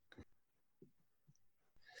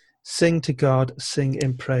Sing to God, sing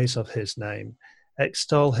in praise of his name.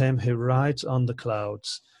 Extol him who rides on the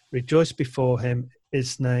clouds. Rejoice before him,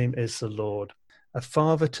 his name is the Lord. A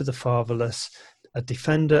father to the fatherless, a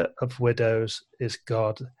defender of widows is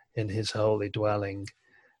God in his holy dwelling.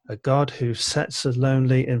 A God who sets the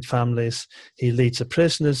lonely in families. He leads the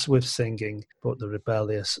prisoners with singing, but the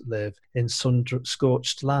rebellious live in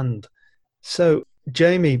sun-scorched land. So,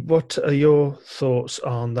 Jamie, what are your thoughts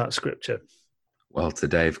on that scripture? Well,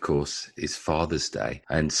 today, of course, is Father's Day.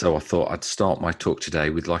 And so I thought I'd start my talk today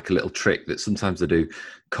with like a little trick that sometimes I do,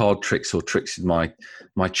 card tricks or tricks with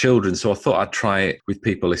my children. So I thought I'd try it with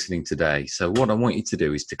people listening today. So what I want you to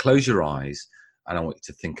do is to close your eyes and I want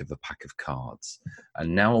you to think of a pack of cards.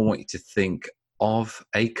 And now I want you to think of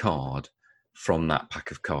a card from that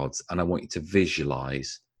pack of cards. And I want you to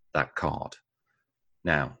visualize that card.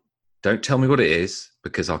 Now, don't tell me what it is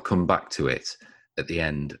because I'll come back to it at the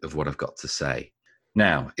end of what I've got to say.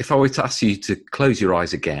 Now, if I were to ask you to close your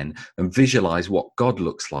eyes again and visualize what God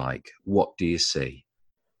looks like, what do you see?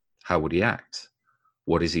 How would he act?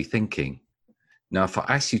 What is he thinking? Now, if I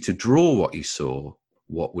asked you to draw what you saw,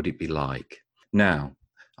 what would it be like? Now,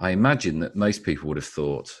 I imagine that most people would have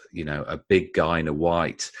thought, a big guy in a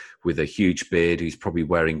white with a huge beard who's probably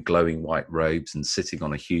wearing glowing white robes and sitting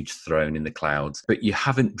on a huge throne in the clouds. But you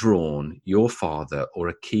haven't drawn your father or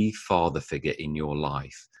a key father figure in your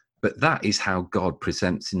life. But that is how God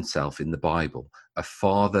presents himself in the Bible, a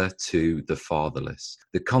father to the fatherless.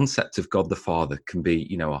 The concept of God the Father can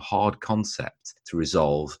be, a hard concept to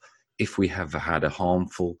resolve if we have had a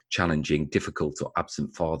harmful, challenging, difficult or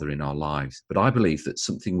absent father in our lives. But I believe that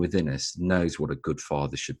something within us knows what a good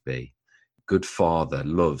father should be. Good father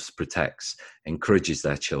loves, protects, encourages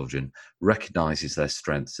their children, recognizes their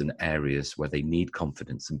strengths and areas where they need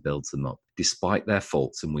confidence and builds them up, despite their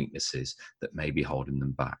faults and weaknesses that may be holding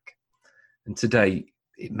them back. And today,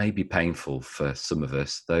 it may be painful for some of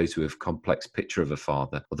us, those who have a complex picture of a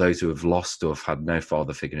father, or those who have lost or have had no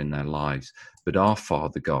father figure in their lives. But our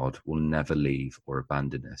Father God will never leave or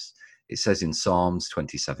abandon us. It says in Psalms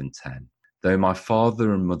 27:10, though my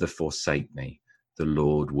father and mother forsake me, the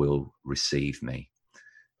Lord will receive me.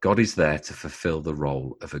 God is there to fulfill the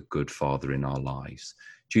role of a good father in our lives.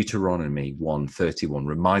 Deuteronomy 1:31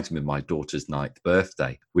 reminds me of my daughter's 9th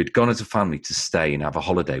birthday. We'd gone as a family to stay and have a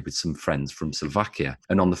holiday with some friends from Slovakia.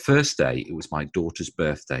 And on the first day, it was my daughter's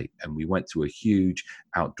birthday, and we went to a huge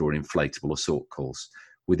outdoor inflatable assault course.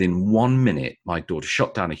 Within 1 minute, my daughter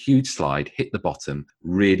shot down a huge slide, hit the bottom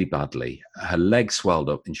really badly. Her leg swelled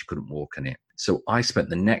up and she couldn't walk on it. So I spent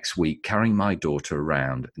the next week carrying my daughter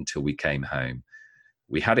around until we came home.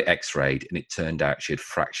 We had it x-rayed and it turned out she had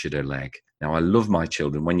fractured her leg. Now, I love my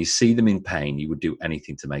children. When you see them in pain, you would do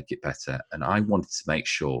anything to make it better. And I wanted to make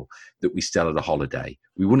sure that we still had a holiday.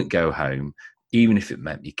 We wouldn't go home, even if it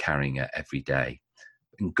meant me carrying her every day.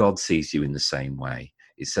 And God sees you in the same way.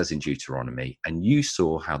 It says in Deuteronomy, and you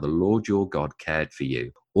saw how the Lord your God cared for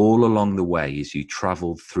you all along the way as you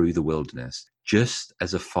traveled through the wilderness, just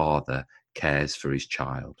as a father cares for his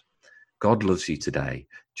child. God loves you today,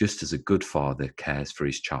 just as a good father cares for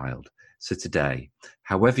his child. So today,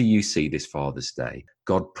 however you see this Father's Day,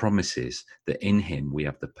 God promises that in him we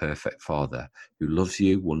have the perfect Father who loves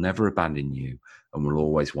you, will never abandon you, and will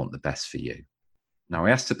always want the best for you. Now,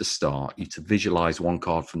 I asked at the start you to visualize one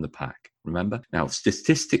card from the pack, remember? Now,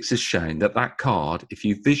 statistics has shown that that card, if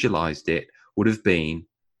you visualized it, would have been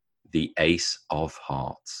the Ace of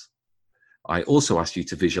Hearts. I also asked you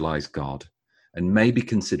to visualize God and maybe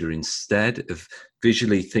consider, instead of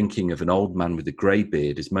visually thinking of an old man with a grey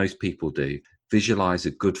beard, as most people do, visualize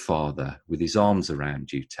a good father with his arms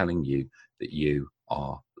around you, telling you that you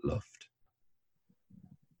are loved.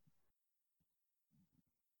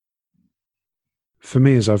 For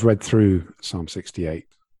me, as I've read through Psalm 68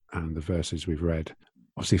 and the verses we've read,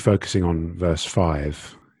 obviously focusing on verse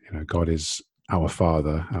 5, God is our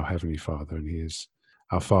Father, our Heavenly Father, and he is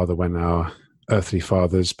our Father when our earthly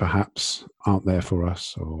fathers perhaps aren't there for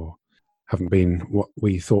us or haven't been what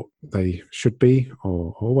we thought they should be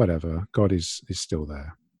or whatever. God is still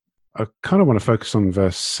there. I kind of want to focus on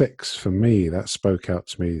verse 6 for me. That spoke out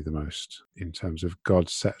to me the most in terms of God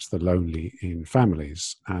sets the lonely in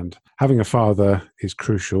families. And having a father is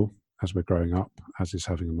crucial as we're growing up, as is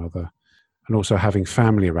having a mother. And also having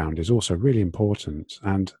family around is also really important.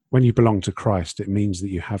 And when you belong to Christ, it means that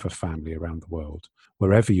you have a family around the world.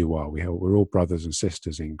 Wherever you are, we're all brothers and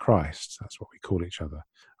sisters in Christ. That's what we call each other.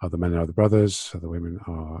 Other men are other brothers, other women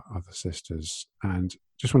are other sisters. And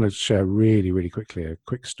just want to share really, really quickly a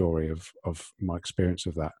quick story of my experience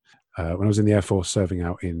of that. When I was in the Air Force serving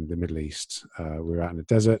out in the Middle East, we were out in the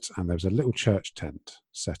desert and there was a little church tent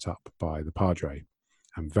set up by the Padre.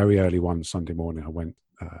 And very early one Sunday morning, I went,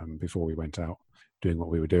 before we went out doing what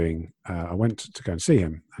we were doing, I went to go and see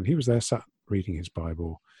him. And he was there sat reading his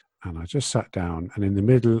Bible. And I just sat down, and in the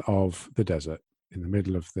middle of the desert, in the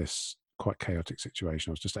middle of this quite chaotic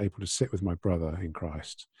situation, I was just able to sit with my brother in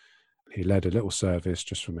Christ. He led a little service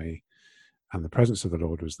just for me, and the presence of the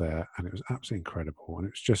Lord was there, and it was absolutely incredible. And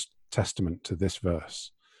it was just testament to this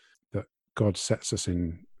verse that God sets us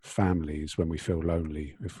in families when we feel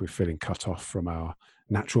lonely. If we're feeling cut off from our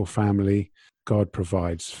natural family, God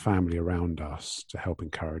provides family around us to help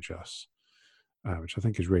encourage us, which I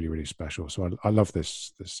think is really, really special. So I love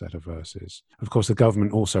this set of verses. Of course, the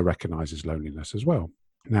government also recognises loneliness as well.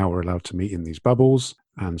 Now we're allowed to meet in these bubbles.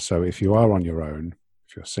 And so if you are on your own,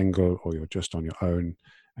 if you're single or you're just on your own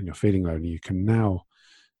and you're feeling lonely, you can now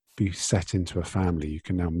be set into a family. You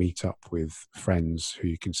can now meet up with friends who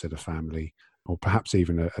you consider family, or perhaps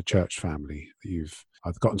even a church family that you've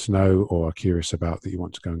either gotten to know or are curious about that you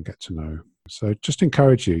want to go and get to know. So just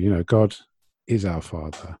encourage you, God is our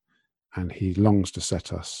Father, and he longs to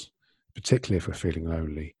set us, particularly if we're feeling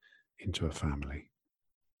lonely, into a family.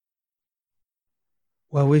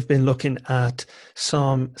 Well, we've been looking at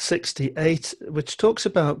Psalm 68, which talks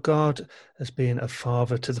about God as being a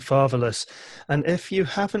father to the fatherless. And if you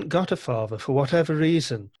haven't got a father for whatever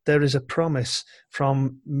reason, there is a promise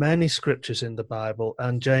from many scriptures in the Bible.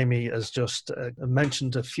 And Jamie has just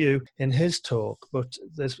mentioned a few in his talk, but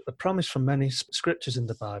there's a promise from many scriptures in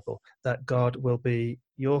the Bible that God will be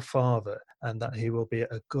your father and that he will be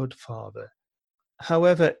a good father.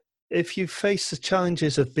 However, if you face the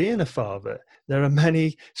challenges of being a father, there are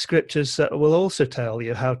many scriptures that will also tell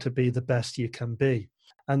you how to be the best you can be.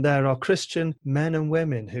 And there are Christian men and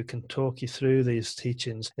women who can talk you through these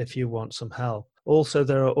teachings if you want some help. Also,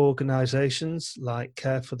 there are organizations like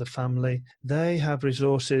Care for the Family. They have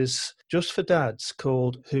resources just for dads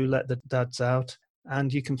called Who Let the Dads Out.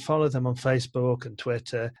 And you can follow them on Facebook and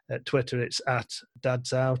Twitter. At Twitter, it's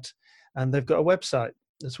 @dadsout. And they've got a website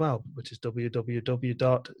as well, which is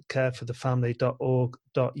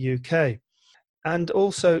www.careforthefamily.org.uk. And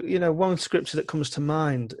also, one scripture that comes to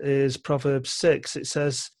mind is Proverbs 6. It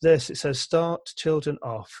says, start children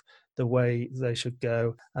off the way they should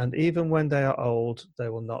go, and even when they are old, they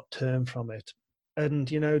will not turn from it. And,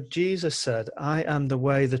 Jesus said, I am the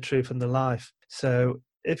way, the truth, and the life. So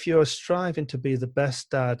if you're striving to be the best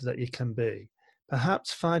dad that you can be,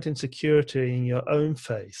 perhaps finding security in your own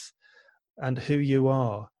faith and who you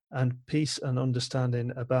are, and peace and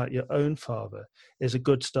understanding about your own father is a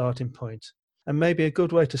good starting point. And maybe a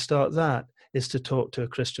good way to start that is to talk to a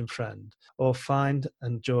Christian friend or find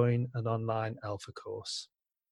and join an online Alpha course.